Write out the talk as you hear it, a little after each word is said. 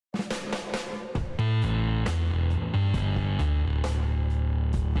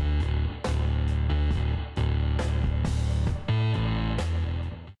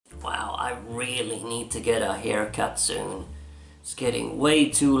really need to get a haircut soon. It's getting way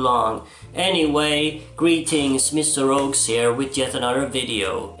too long. Anyway, greetings, Mr. Oaks here with yet another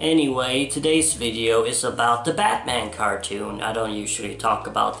video. Anyway, today's video is about the Batman cartoon. I don't usually talk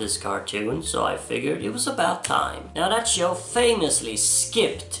about this cartoon, so I figured it was about time. Now that show famously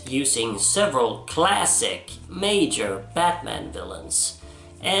skipped using several classic, major Batman villains.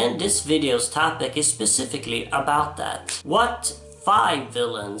 And this video's topic is specifically about that. What 5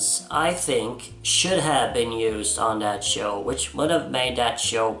 villains I think should have been used on that show, which would have made that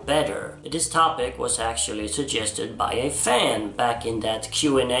show better. This topic was actually suggested by a fan back in that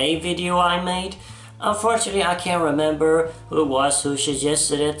Q&A video I made. Unfortunately, I can't remember who it was who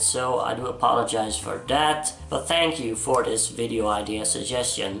suggested it, so I do apologize for that. But thank you for this video idea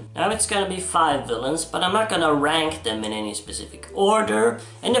suggestion. Now it's gonna be 5 villains, but I'm not gonna rank them in any specific order.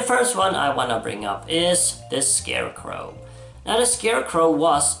 And the first one I wanna bring up is the Scarecrow. Now the Scarecrow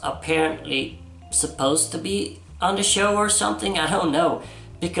was apparently supposed to be on the show or something, I don't know.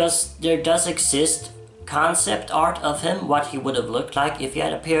 Because there does exist concept art of him, what he would have looked like if he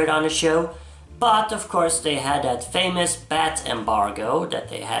had appeared on the show. But of course they had that famous bat embargo that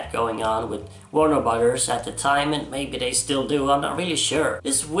they had going on with Warner Brothers at the time, and maybe they still do, I'm not really sure.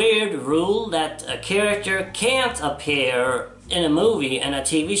 This weird rule that a character can't appear in a movie and a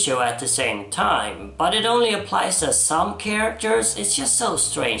TV show at the same time, but it only applies to some characters. It's just so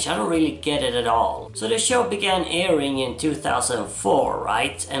strange, I don't really get it at all. So the show began airing in 2004,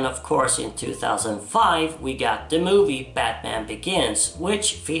 right? And of course in 2005 we got the movie Batman Begins,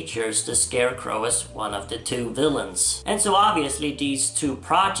 which features the Scarecrow as one of the 2 villains. And so obviously these 2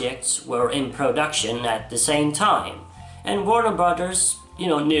 projects were in production at the same time. And Warner Brothers,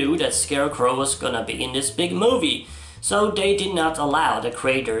 knew that Scarecrow was gonna be in this big movie. So they did not allow the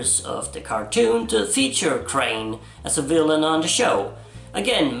creators of the cartoon to feature Crane as a villain on the show.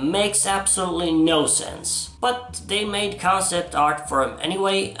 Again, makes absolutely no sense. But they made concept art for him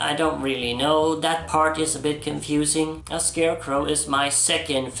anyway, I don't really know, that part is a bit confusing. A Scarecrow is my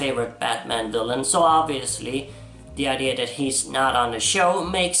second favorite Batman villain, so obviously the idea that he's not on the show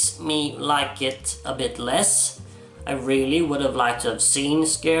makes me like it a bit less. I really would have liked to have seen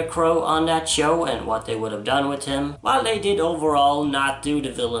Scarecrow on that show and what they would have done with him. While they did overall not do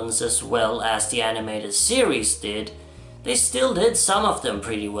the villains as well as the animated series did, they still did some of them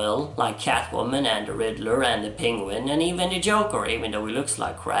pretty well, like Catwoman and the Riddler and the Penguin and even the Joker, even though he looks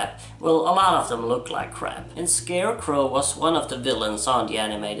like crap. Well, a lot of them look like crap. And Scarecrow was one of the villains on the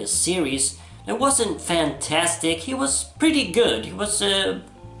animated series. It wasn't fantastic, he was pretty good. He was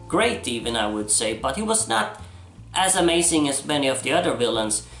great even, I would say, but he was not as amazing as many of the other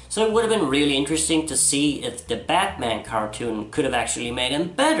villains, so it would have been really interesting to see if the Batman cartoon could have actually made him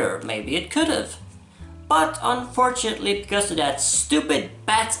better. Maybe it could have. But unfortunately, because of that stupid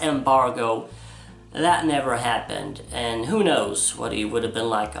bat embargo, that never happened, and who knows what he would have been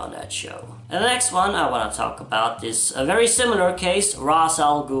like on that show. And the next one I want to talk about is a very similar case, Ra's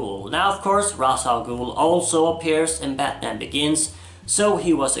al Ghul. Now of course Ra's al Ghul also appears in Batman Begins, so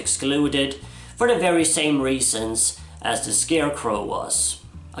he was excluded for the very same reasons as the Scarecrow was.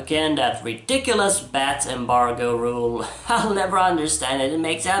 Again, that ridiculous bat embargo rule, I'll never understand it, it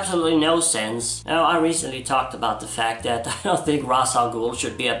makes absolutely no sense. Now, I recently talked about the fact that I don't think Ra's al Ghul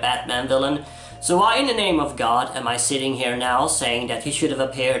should be a Batman villain, so why in the name of God am I sitting here now saying that he should have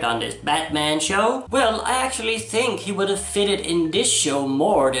appeared on this Batman show? Well, I actually think he would have fitted in this show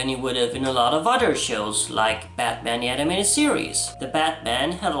more than he would have in a lot of other shows like Batman the Animated Series. The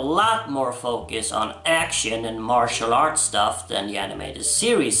Batman had a lot more focus on action and martial arts stuff than the animated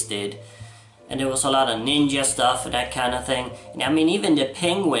series did. And there was a lot of ninja stuff and that kind of thing. And I mean, even the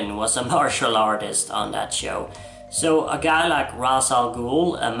Penguin was a martial artist on that show. So a guy like Ra's al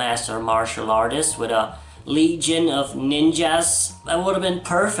Ghul, a master martial artist with a legion of ninjas, that would have been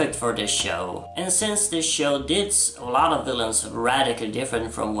perfect for this show. And since this show did a lot of villains radically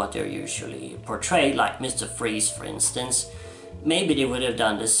different from what they're usually portrayed, like Mr. Freeze for instance, maybe they would have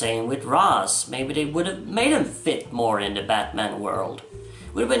done the same with Ra's. Maybe they would have made him fit more in the Batman world.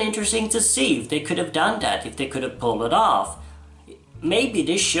 It would have been interesting to see if they could have done that, if they could have pulled it off. Maybe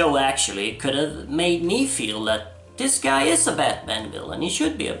this show actually could have made me feel that this guy is a Batman villain, he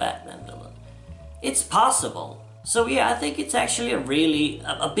should be a Batman villain. It's possible. So yeah, I think it's actually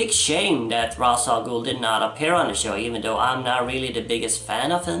a big shame that Ra's al Ghul did not appear on the show, even though I'm not really the biggest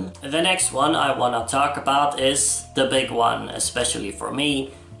fan of him. The next one I want to talk about is the big one, especially for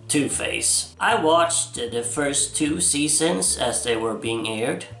me, Two-Face. I watched the first 2 seasons as they were being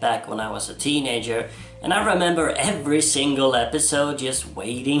aired back when I was a teenager, and I remember every single episode just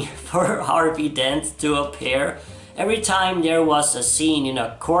waiting for Harvey Dent to appear. every time there was a scene in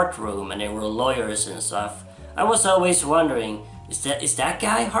a courtroom and there were lawyers and stuff, I was always wondering, is that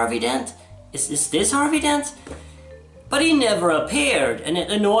guy Harvey Dent? Is this Harvey Dent? But he never appeared, and it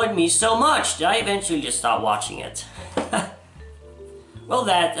annoyed me so much that I eventually just stopped watching it. Well,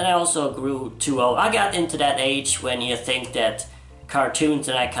 that, and I also grew too old. I got into that age when you think that cartoons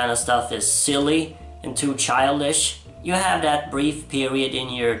and that kind of stuff is silly and too childish. You have that brief period in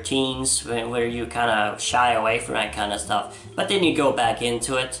your teens where you kind of shy away from that kind of stuff, but then you go back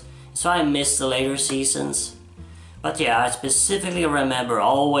into it. So I miss the later seasons. But yeah, I specifically remember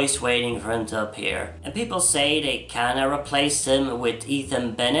always waiting for him to appear. And people say they kinda replaced him with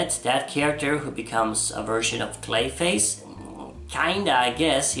Ethan Bennett, that character who becomes a version of Clayface. Kinda, I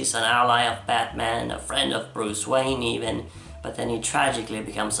guess. He's an ally of Batman, a friend of Bruce Wayne even, but then he tragically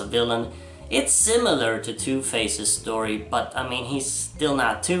becomes a villain. It's similar to Two-Face's story, but I mean, he's still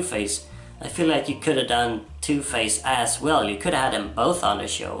not Two-Face. I feel like you could have done Two-Face as well. You could have had them both on the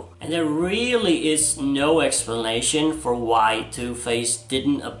show. And there really is no explanation for why Two-Face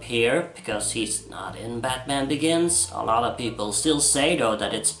didn't appear, because he's not in Batman Begins. A lot of people still say though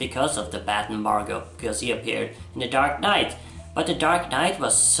that it's because of the Bat embargo, because he appeared in The Dark Knight. But The Dark Knight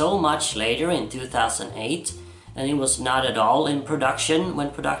was so much later, in 2008, and he was not at all in production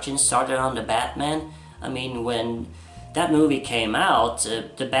when production started on the Batman. I mean, when that movie came out,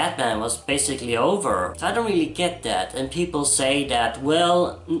 the Batman was basically over. So I don't really get that. And people say that,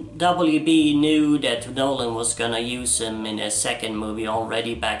 well, WB knew that Nolan was gonna use him in a second movie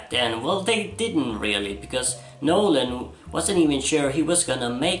already back then. Well, they didn't really, because Nolan wasn't even sure he was gonna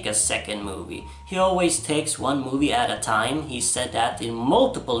make a second movie. He always takes one movie at a time. He said that in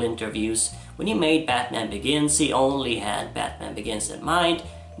multiple interviews. When he made Batman Begins, he only had Batman Begins in mind,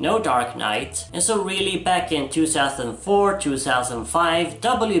 no Dark Knight. And so really back in 2004, 2005,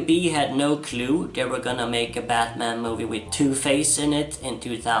 WB had no clue they were gonna make a Batman movie with Two-Face in it in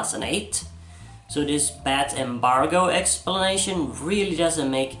 2008. So this Bat embargo explanation really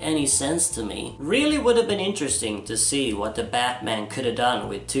doesn't make any sense to me. Really would have been interesting to see what the Batman could have done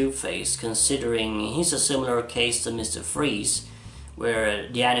with Two-Face, considering he's a similar case to Mr. Freeze, where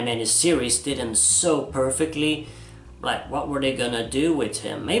the animated series did him so perfectly. Like, what were they gonna do with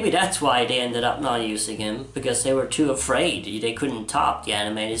him? Maybe that's why they ended up not using him, because they were too afraid. They couldn't top the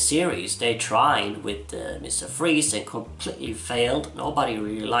animated series. They tried with Mr. Freeze and completely failed. Nobody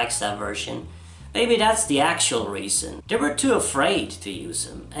really likes that version. Maybe that's the actual reason. They were too afraid to use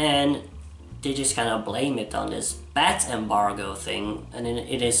him, and they just kind of blame it on this Bat embargo thing, and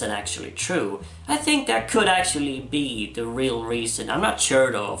it isn't actually true. I think that could actually be the real reason. I'm not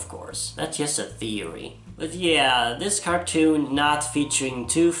sure though, of course. That's just a theory. But yeah, this cartoon not featuring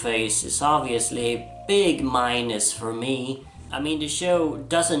Two-Face is obviously a big minus for me. I mean, the show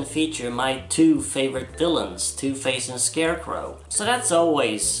doesn't feature my two favorite villains, Two-Face and Scarecrow. So that's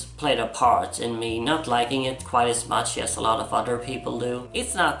always played a part in me not liking it quite as much as a lot of other people do.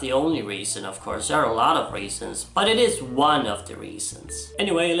 It's not the only reason, of course, there are a lot of reasons, but it is one of the reasons.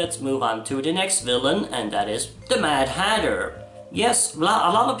 Anyway, let's move on to the next villain, and that is the Mad Hatter. Yes, a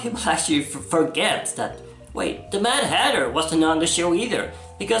lot of people actually forget that, wait, the Mad Hatter wasn't on the show either.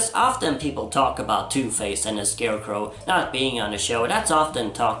 Because often people talk about Two-Face and the Scarecrow not being on the show. That's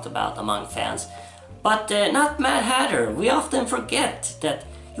often talked about among fans. But not Mad Hatter. We often forget that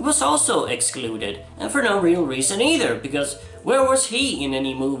he was also excluded. And for no real reason either. Because where was he in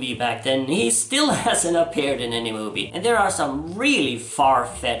any movie back then? He still hasn't appeared in any movie. And there are some really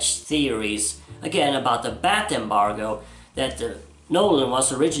far-fetched theories, again, about the Bat embargo, that Nolan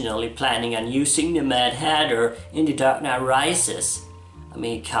was originally planning on using the Mad Hatter in The Dark Knight Rises. I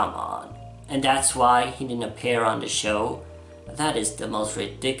mean, come on. And that's why he didn't appear on the show. That is the most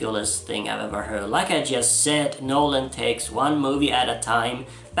ridiculous thing I've ever heard. Like I just said, Nolan takes one movie at a time.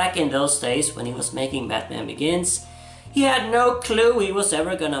 Back in those days when he was making Batman Begins, he had no clue he was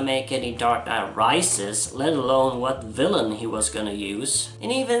ever gonna make any Dark Knight Rises, let alone what villain he was gonna use. And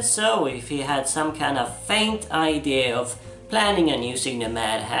even so, if he had some kind of faint idea of planning on using the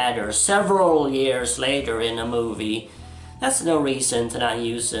Mad Hatter several years later in a movie, that's no reason to not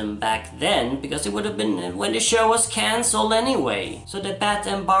use him back then, because it would have been when the show was cancelled anyway. So the Bat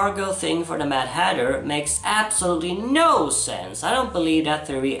embargo thing for the Mad Hatter makes absolutely no sense. I don't believe that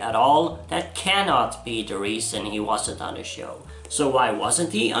theory at all. That cannot be the reason he wasn't on the show. So why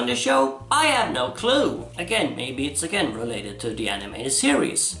wasn't he on the show? I have no clue. Again, maybe it's again related to the animated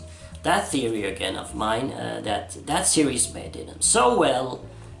series. That theory again of mine, that series made him so well,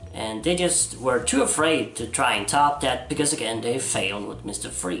 and they just were too afraid to try and top that because again they failed with Mr.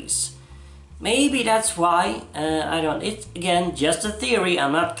 Freeze. Maybe that's why. It's again just a theory.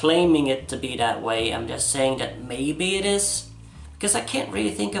 I'm not claiming it to be that way. I'm just saying that maybe it is. Because I can't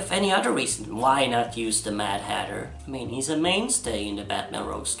really think of any other reason why not use the Mad Hatter. I mean, he's a mainstay in the Batman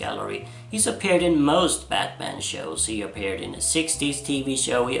Rogues Gallery. He's appeared in most Batman shows. He appeared in the 60s TV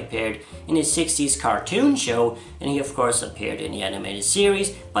show, he appeared in the 60s cartoon show, and he of course appeared in the animated series,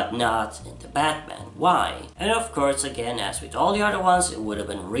 but not in the Batman. Why? And of course, again, as with all the other ones, it would have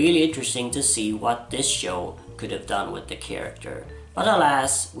been really interesting to see what this show could have done with the character. But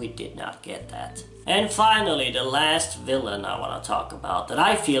alas, we did not get that. And finally, the last villain I want to talk about that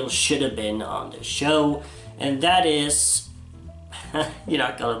I feel should have been on the show, and that is... You're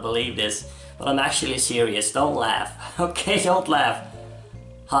not gonna believe this, but I'm actually serious. Don't laugh. Okay, don't laugh.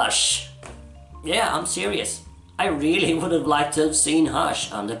 Hush. Yeah, I'm serious. I really would have liked to have seen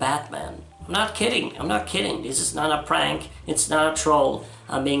Hush on the Batman. I'm not kidding. I'm not kidding. This is not a prank. It's not a troll.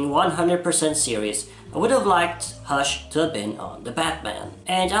 I'm being 100% serious. I would have liked Hush to have been on the Batman.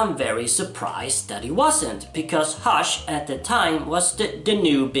 And I'm very surprised that he wasn't, because Hush at the time was the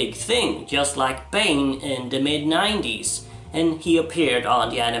new big thing, just like Bane in the mid-90s. And he appeared on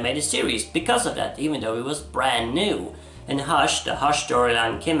the animated series because of that, even though he was brand new. And Hush, the Hush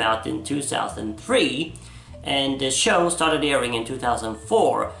storyline came out in 2003, and the show started airing in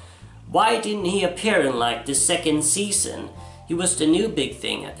 2004. Why didn't he appear in like the second season? He was the new big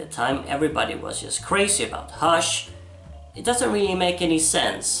thing at the time. Everybody was just crazy about Hush. It doesn't really make any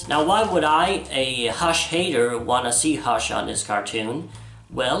sense. Now, why would I, a Hush hater, want to see Hush on this cartoon?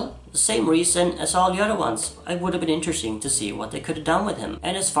 Well, the same reason as all the other ones. It would have been interesting to see what they could have done with him.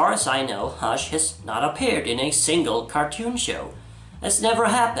 And as far as I know, Hush has not appeared in a single cartoon show. That's never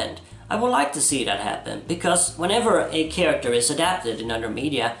happened. I would like to see that happen, because whenever a character is adapted in other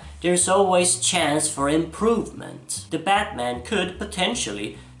media, there's always chance for improvement. The Batman could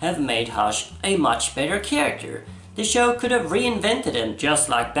potentially have made Hush a much better character. The show could have reinvented him, just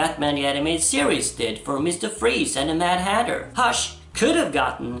like Batman the Animated Series did for Mr. Freeze and the Mad Hatter. Hush could have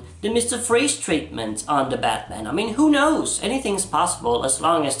gotten the Mr. Freeze treatment on the Batman. I mean, who knows? Anything's possible as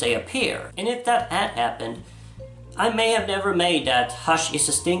long as they appear. And if that had happened, I may have never made that Hush is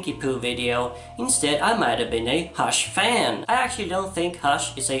a stinky poo video. Instead, I might have been a Hush fan. I actually don't think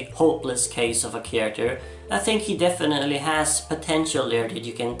Hush is a hopeless case of a character. I think he definitely has potential there that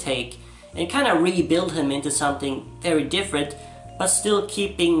you can take and kind of rebuild him into something very different, but still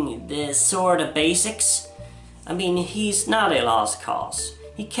keeping the sort of basics. I mean, he's not a lost cause.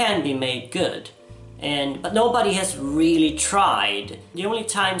 He can be made good. But nobody has really tried. The only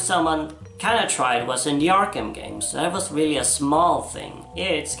time someone kind of tried was in the Arkham games. That was really a small thing. Yeah,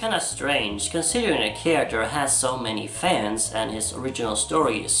 it's kind of strange, considering a character has so many fans and his original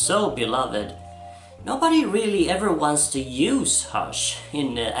story is so beloved. Nobody really ever wants to use Hush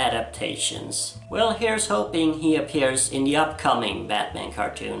in the adaptations. Well, here's hoping he appears in the upcoming Batman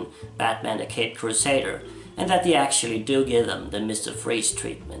cartoon, Batman the Caped Crusader, and that they actually do give him the Mr. Freeze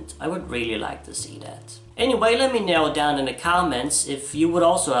treatment. I would really like to see that. Anyway, let me know down in the comments if you would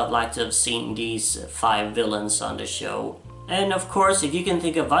also have liked to have seen these 5 villains on the show. And of course, if you can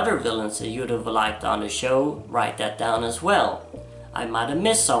think of other villains that you'd have liked on the show, write that down as well. I might have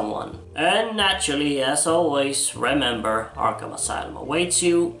missed someone. And naturally, as always, remember, Arkham Asylum awaits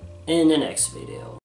you in the next video.